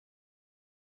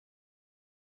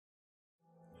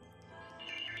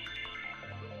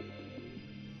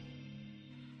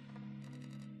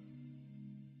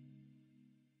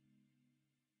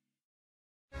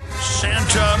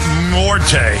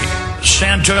Muerte,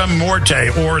 Santa Muerte,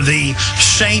 or the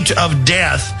Saint of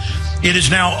Death. It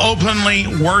is now openly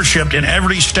worshipped in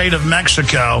every state of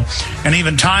Mexico, and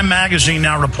even Time magazine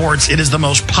now reports it is the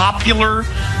most popular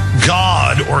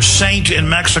god or saint in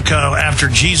Mexico after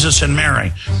Jesus and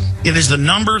Mary. It is the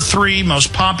number 3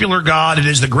 most popular god. It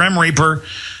is the Grim Reaper,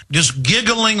 just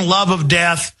giggling love of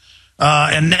death.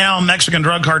 And now Mexican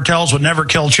drug cartels would never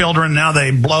kill children. Now they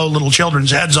blow little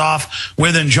children's heads off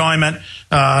with enjoyment.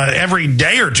 Every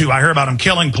day or two, I hear about them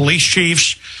killing police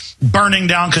chiefs, burning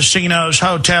down casinos,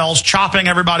 hotels, chopping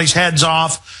everybody's heads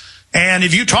off. And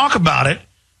if you talk about it,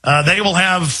 they will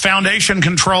have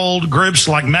foundation-controlled groups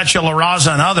like Mecha La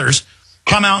Raza and others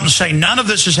come out and say, none of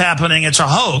this is happening. It's a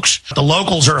hoax. The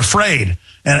locals are afraid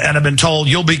and have been told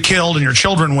you'll be killed and your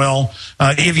children will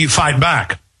if you fight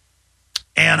back.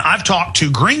 And I've talked to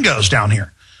gringos down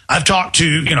here. I've talked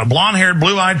to, blonde-haired,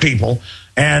 blue-eyed people,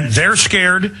 and they're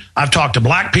scared. I've talked to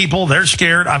black people. They're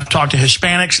scared. I've talked to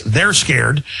Hispanics. They're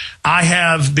scared. I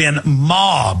have been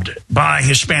mobbed by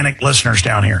Hispanic listeners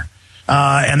down here.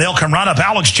 And they'll come run up.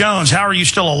 Alex Jones, how are you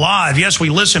still alive? Yes, we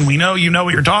listen. We know you know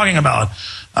what you're talking about.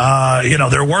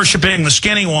 They're worshiping the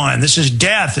skinny one. This is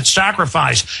death. It's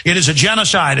sacrifice. It is a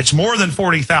genocide. It's more than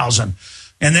 40,000.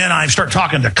 And then I start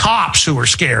talking to cops who are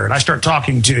scared. I start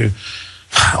talking to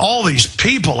all these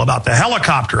people about the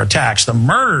helicopter attacks, the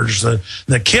murders,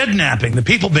 the kidnapping, the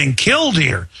people being killed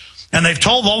here. And they've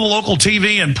told all the local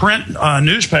TV and print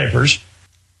newspapers,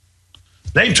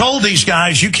 they've told these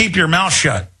guys, you keep your mouth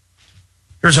shut.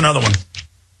 Here's another one.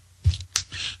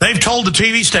 They've told the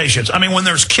TV stations, when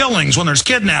there's killings, when there's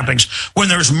kidnappings, when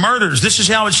there's murders, this is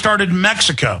how it started in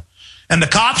Mexico. And the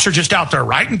cops are just out there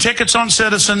writing tickets on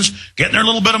citizens, getting their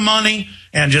little bit of money,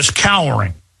 and just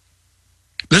cowering.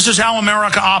 This is how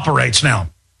America operates now.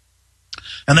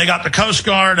 And they got the Coast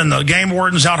Guard and the game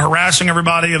wardens out harassing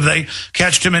everybody if they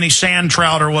catch too many sand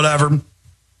trout or whatever.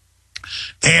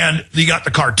 And you got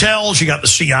the cartels, you got the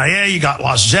CIA, you got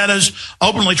Los Zetas,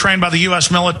 openly trained by the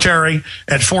U.S. military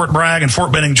at Fort Bragg and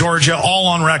Fort Benning, Georgia, all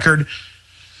on record.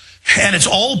 And it's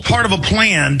all part of a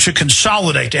plan to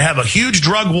consolidate, to have a huge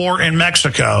drug war in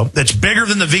Mexico that's bigger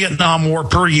than the Vietnam War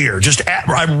per year. Just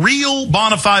a real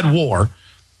bona fide war.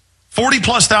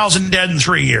 40+ thousand dead in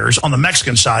 3 years on the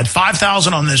Mexican side,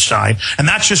 5,000 on this side. And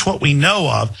that's just what we know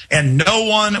of. And no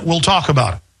one will talk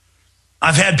about it.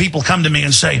 I've had people come to me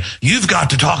and say, you've got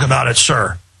to talk about it,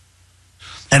 sir.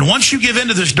 And once you give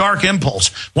into this dark impulse,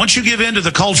 once you give into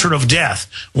the culture of death,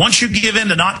 once you give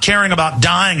into not caring about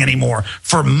dying anymore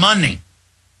for money,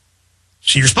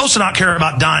 so you're supposed to not care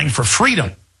about dying for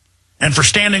freedom and for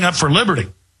standing up for liberty.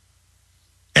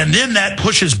 And then that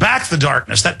pushes back the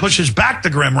darkness, that pushes back the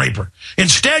Grim Reaper.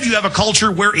 Instead, you have a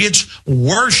culture where it's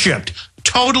worshipped,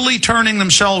 totally turning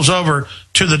themselves over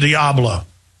to the Diablo.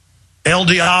 El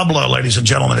Diablo, ladies and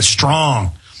gentlemen, is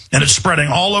strong. And it's spreading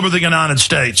all over the United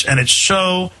States. And it's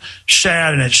so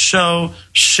sad and it's so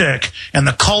sick. And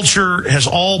the culture has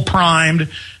all primed.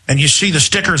 And you see the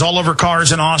stickers all over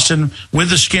cars in Austin with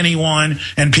the skinny one.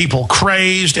 And people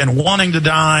crazed and wanting to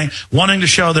die, wanting to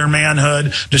show their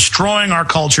manhood, destroying our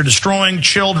culture, destroying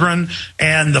children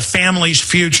and the family's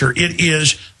future. It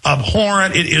is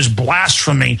abhorrent. It is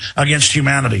blasphemy against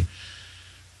humanity.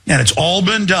 And it's all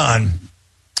been done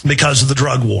because of the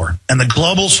drug war. And the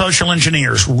global social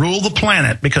engineers rule the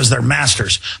planet because they're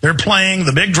masters. They're playing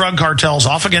the big drug cartels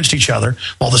off against each other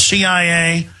while the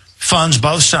CIA funds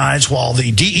both sides, while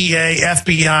the DEA,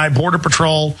 FBI, Border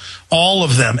Patrol, all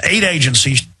of them, 8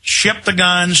 agencies, ship the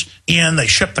guns in, they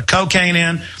ship the cocaine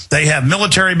in, they have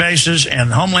military bases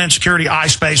and Homeland Security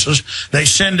ice bases. They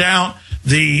send out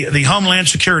the Homeland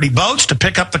Security boats to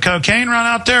pick up the cocaine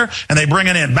right out there, and they bring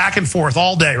it in back and forth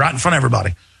all day right in front of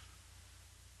everybody.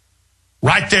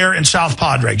 Right there in South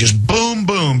Padre, just boom,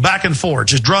 boom, back and forth,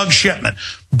 just drug shipment.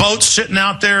 Boats sitting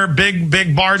out there,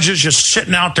 big barges just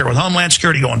sitting out there with Homeland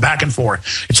Security going back and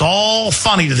forth. It's all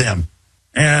funny to them.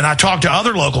 And I talk to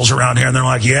other locals around here, and they're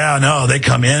like, yeah, no, they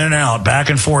come in and out,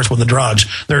 back and forth with the drugs.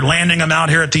 They're landing them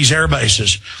out here at these air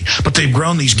bases. But they've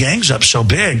grown these gangs up so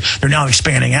big, they're now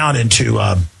expanding out into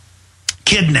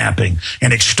kidnapping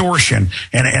and extortion,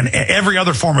 and every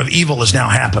other form of evil is now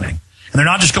happening. And they're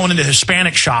not just going into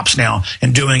Hispanic shops now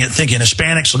and doing it thinking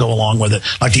Hispanics will go along with it,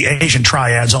 like the Asian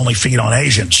triads only feed on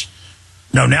Asians.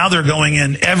 No, now they're going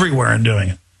in everywhere and doing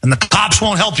it. And the cops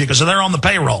won't help you because they're on the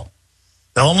payroll.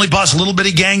 They'll only bust little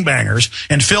bitty gangbangers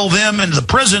and fill them into the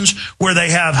prisons where they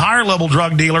have higher level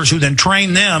drug dealers who then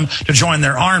train them to join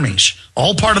their armies.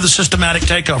 All part of the systematic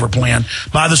takeover plan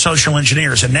by the social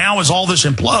engineers. And now as all this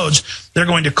implodes, they're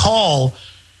going to call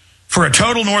for a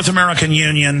total North American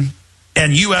union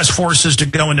and U.S. forces to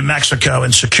go into Mexico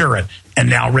and secure it. And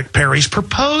now Rick Perry's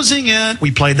proposing it.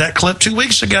 We played that clip 2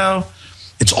 weeks ago.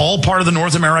 It's all part of the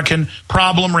North American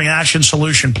problem, reaction,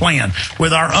 solution plan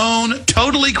with our own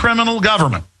totally criminal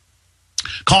government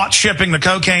caught shipping the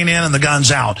cocaine in and the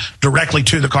guns out directly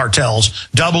to the cartels,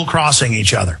 double-crossing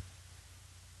each other.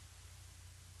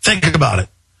 Think about it.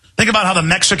 Think about how the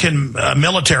Mexican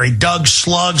military dug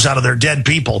slugs out of their dead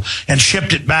people and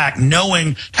shipped it back,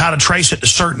 knowing how to trace it to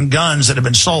certain guns that have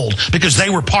been sold because they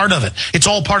were part of it. It's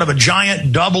all part of a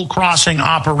giant double-crossing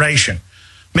operation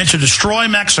meant to destroy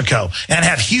Mexico and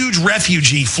have huge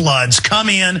refugee floods come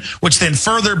in, which then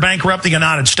further bankrupt the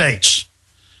United States.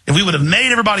 If we would have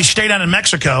made everybody stay down in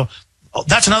Mexico,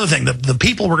 that's another thing. The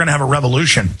people were going to have a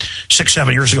revolution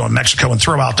 6-7 years ago in Mexico and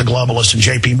throw out the globalists and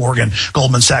J.P. Morgan,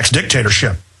 Goldman Sachs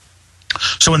dictatorship.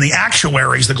 So when the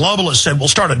actuaries, the globalists said, we'll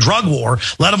start a drug war,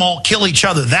 let them all kill each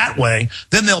other that way,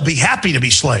 then they'll be happy to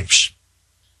be slaves.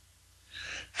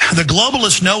 The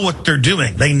globalists know what they're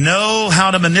doing. They know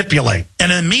how to manipulate. And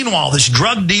then meanwhile, this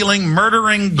drug-dealing,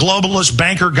 murdering, globalist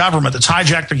banker government that's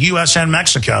hijacked the U.S. and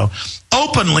Mexico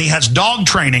openly has dog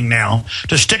training now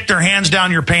to stick their hands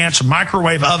down your pants,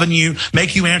 microwave oven you,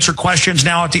 make you answer questions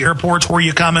now at the airports, where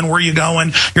you coming, where you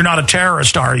going, you're not a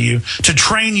terrorist, are you, to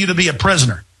train you to be a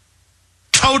prisoner.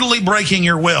 Totally breaking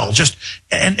your will.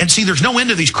 And see, there's no end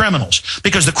to these criminals,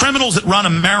 because the criminals that run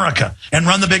America and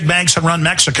run the big banks and run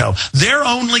Mexico, they're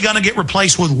only going to get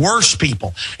replaced with worse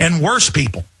people and worse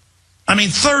people. I mean,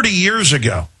 30 years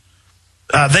ago,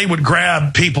 they would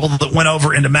grab people that went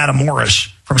over into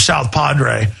Matamoros from South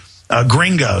Padre,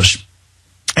 gringos,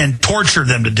 and torture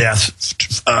them to death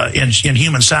in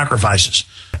human sacrifices.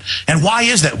 And why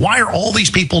is that? Why are all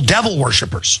these people devil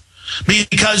worshipers?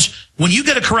 Because when you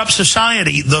get a corrupt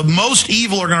society, the most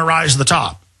evil are going to rise to the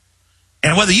top.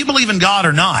 And whether you believe in God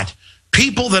or not,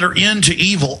 people that are into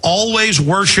evil always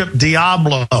worship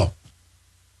Diablo.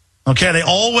 Okay, they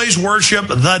always worship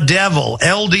the devil,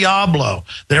 El Diablo.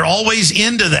 They're always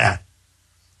into that.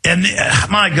 And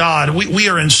my God, we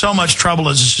are in so much trouble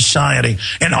as a society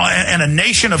and a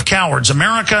nation of cowards.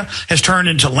 America has turned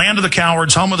into land of the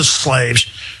cowards, home of the slaves.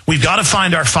 We've got to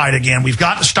find our fight again. We've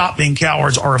got to stop being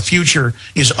cowards, or our future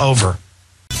is over.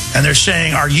 And they're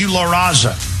saying, are you La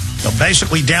Raza?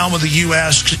 Basically down with the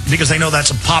U.S. because they know that's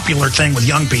a popular thing with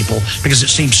young people because it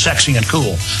seems sexy and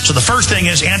cool. So the first thing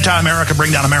is anti-America,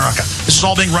 bring down America. This is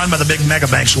all being run by the big mega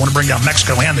banks who want to bring down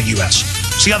Mexico and the U.S.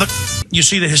 See how you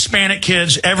see the Hispanic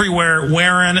kids everywhere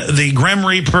wearing the Grim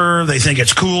Reaper. They think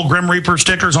it's cool. Grim Reaper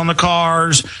stickers on the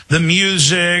cars, the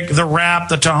music, the rap,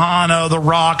 the Tejano, the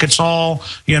rock. It's all,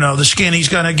 the skinny's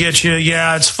going to get you.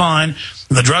 Yeah, it's fun.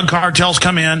 The drug cartels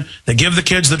come in. They give the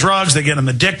kids the drugs. They get them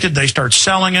addicted. They start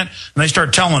selling it. And they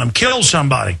start telling them, kill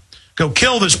somebody. Go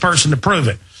kill this person to prove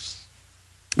it.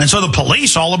 And so the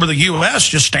police all over the U.S.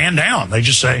 just stand down. They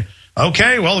just say,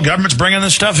 okay, well, the government's bringing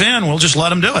this stuff in. We'll just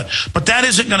let them do it. But that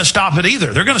isn't going to stop it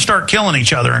either. They're going to start killing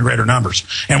each other in greater numbers.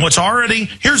 And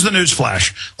here's the news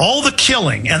flash. All the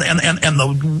killing and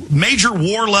the major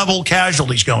war level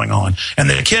casualties going on and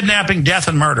the kidnapping, death,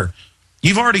 and murder.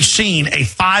 You've already seen a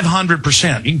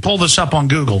 500%, you can pull this up on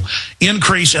Google,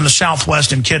 increase in the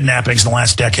Southwest in kidnappings in the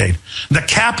last decade. The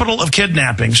capital of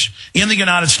kidnappings in the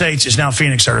United States is now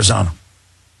Phoenix, Arizona.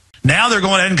 Now they're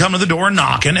going ahead and come to the door and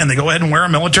knocking, and they go ahead and wear a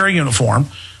military uniform.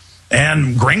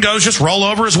 And gringos just roll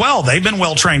over as well. They've been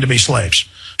well trained to be slaves.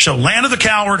 So land of the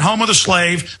coward, home of the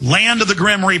slave, land of the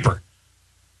Grim Reaper,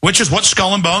 which is what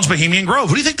Skull and Bones, Bohemian Grove.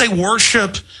 Who do you think they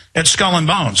worship at Skull and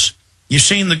Bones? You've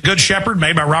seen The Good Shepherd,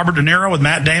 made by Robert De Niro with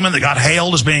Matt Damon, that got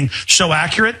hailed as being so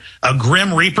accurate. A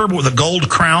Grim Reaper with a gold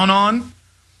crown on.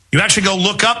 You actually go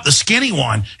look up the skinny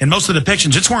one. In most of the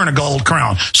depictions, it's wearing a gold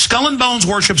crown. Skull and Bones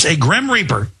worships a Grim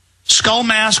Reaper, skull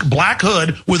mask, black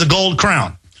hood with a gold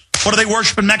crown. What do they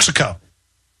worship in Mexico?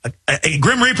 A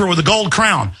Grim Reaper with a gold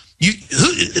crown.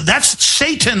 That's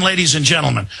Satan, ladies and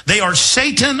gentlemen. They are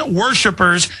Satan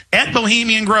worshipers at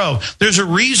Bohemian Grove. There's a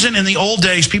reason in the old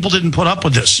days people didn't put up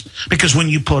with this. Because when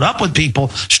you put up with people,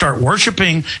 start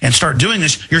worshiping and start doing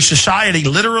this, your society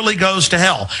literally goes to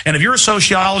hell. And if you're a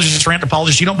sociologist or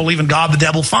anthropologist, you don't believe in God, the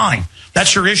devil, fine.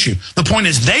 That's your issue. The point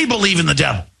is they believe in the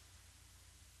devil.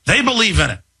 They believe in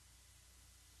it.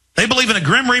 They believe in a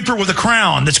Grim Reaper with a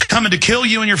crown that's coming to kill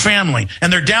you and your family.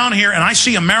 And they're down here, and I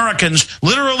see Americans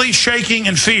literally shaking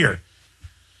in fear.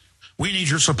 We need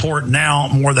your support now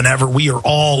more than ever. We are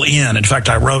all in. In fact,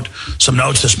 I wrote some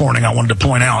notes this morning I wanted to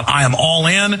point out. I am all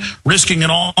in, risking it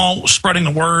all, spreading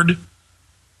the word.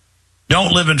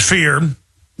 Don't live in fear.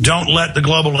 Don't let the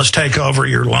globalists take over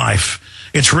your life.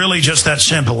 It's really just that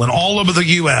simple. And all over the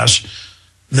U.S.,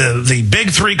 The big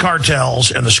three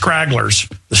cartels and the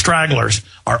stragglers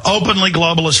are openly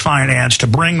globalist financed to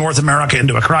bring North America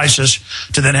into a crisis,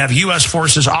 to then have U.S.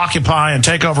 forces occupy and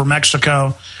take over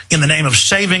Mexico in the name of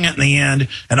saving it in the end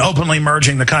and openly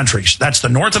merging the countries. That's the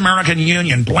North American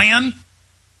Union plan.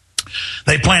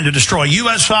 They plan to destroy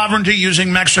U.S. sovereignty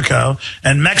using Mexico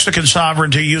and Mexican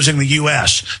sovereignty using the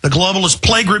U.S. The globalists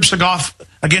play groups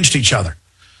against each other.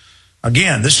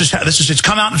 Again, it's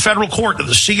come out in federal court that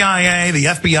the CIA, the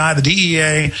FBI, the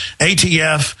DEA,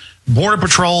 ATF, Border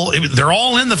Patrol, they're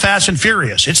all in the Fast and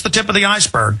Furious. It's the tip of the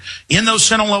iceberg in those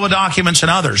Sinaloa documents and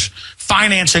others,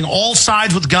 financing all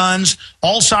sides with guns,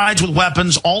 all sides with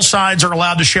weapons, all sides are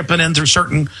allowed to ship it in through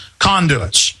certain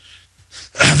conduits.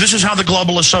 This is how the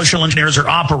globalist social engineers are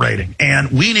operating,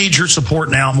 and we need your support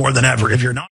now more than ever. If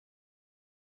you're not